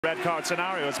red card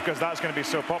scenarios, because that's going to be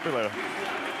so popular.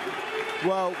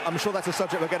 Well, I'm sure that's a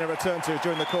subject we're going to return to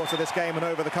during the course of this game and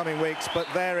over the coming weeks, but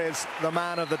there is the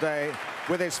man of the day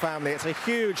with his family. It's a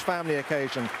huge family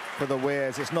occasion for the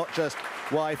Weirs. It's not just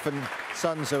wife and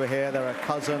sons who are here. There are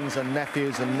cousins and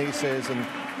nephews and nieces and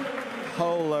a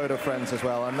whole load of friends as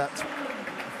well, and that's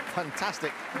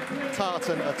fantastic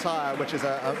tartan attire, which is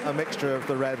a mixture of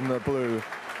the red and the blue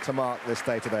to mark this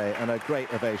day today, and a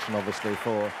great ovation obviously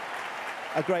for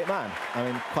a great man. I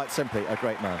mean, quite simply, a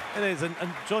great man. It is, and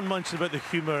John mentioned about the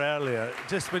humour earlier.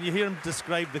 Just when you hear him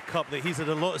describe the cup, that he's had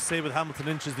a lot to say with Hamilton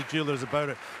Inches, the jewellers, about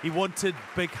it. He wanted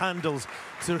big handles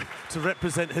to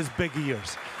represent his big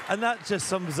ears. And that just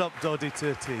sums up Doddie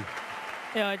to a T.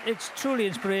 Yeah, it's truly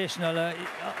inspirational.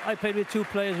 I played with two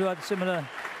players who had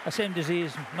same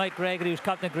disease. Mike Gregory, who's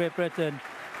captain of Great Britain.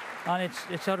 And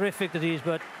it's a horrific disease,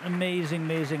 but amazing,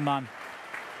 amazing man.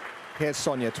 Here's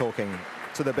Sonia talking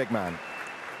to the big man.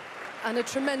 And a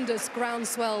tremendous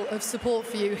groundswell of support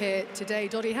for you here today.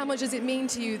 Doddie, how much does it mean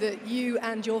to you that you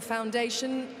and your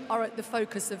foundation are at the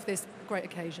focus of this great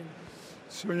occasion?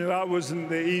 Sonia, that wasn't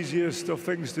the easiest of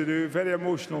things to do. Very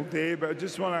emotional day, but I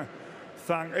just want to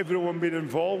thank everyone being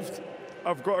involved.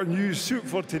 I've got a new suit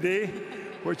for today,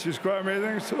 which is quite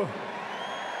amazing.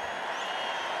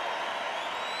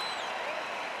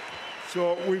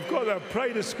 So we've got the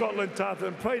Pride of Scotland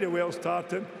Tartan, Pride of Wales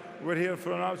Tartan. We're here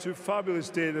for an absolute fabulous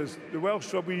day. There's the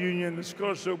Welsh Rugby Union, the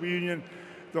Scottish Rugby Union,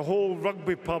 the whole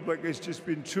rugby public. Has just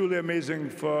been truly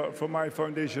amazing for my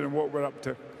foundation and what we're up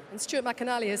to. And Stuart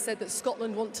McAnally has said that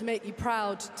Scotland want to make you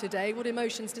proud today. What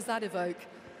emotions does that evoke?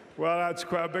 Well, that's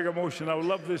quite a big emotion. I would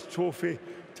love this trophy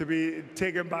to be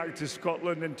taken back to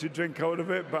Scotland and to drink out of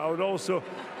it, but I would also...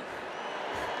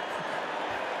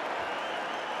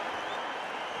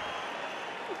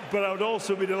 But I would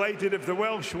also be delighted if the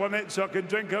Welsh won it, so I can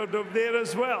drink out of there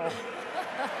as well.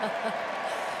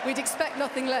 We'd expect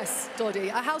nothing less, Doddie.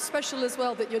 How special as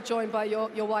well that you're joined by your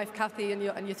wife, Kathy, and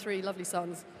your three lovely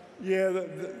sons. Yeah,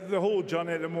 the whole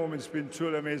journey at the moment's been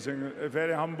truly amazing.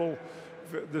 Very humble,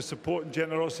 the support and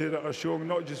generosity that are showing,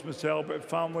 not just myself, but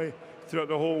family throughout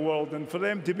the whole world. And for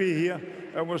them to be here,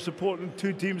 and we're supporting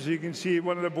two teams, so you can see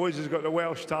one of the boys has got the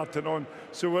Welsh tartan on.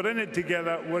 So we're in it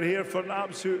together. We're here for an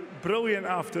absolute brilliant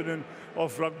afternoon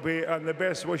of rugby, and the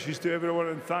best wishes to everyone,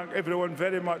 and thank everyone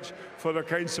very much for their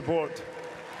kind support.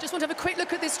 Just want to have a quick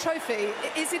look at this trophy.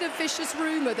 Is it a vicious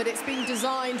rumour that it's been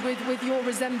designed with your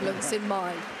resemblance in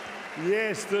mind?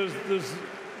 Yes, there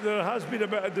has been a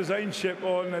bit of designship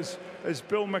on, as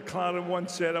Bill McLaren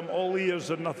once said, I'm all ears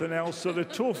and nothing else. So the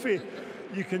trophy,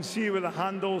 you can see with the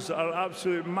handles are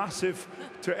absolutely massive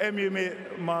to emulate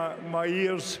my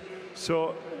ears.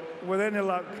 So with any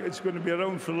luck, it's going to be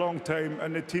around for a long time,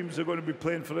 and the teams are going to be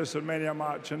playing for this in many a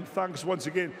match. And thanks once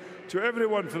again to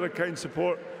everyone for their kind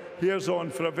support. Here's on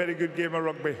for a very good game of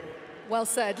rugby. Well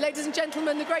said. Ladies and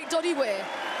gentlemen, the great Doddie Weir.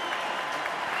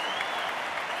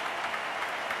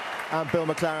 And Bill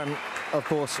McLaren, of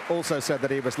course, also said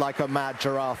that he was like a mad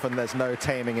giraffe and there's no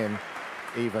taming him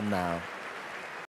even now.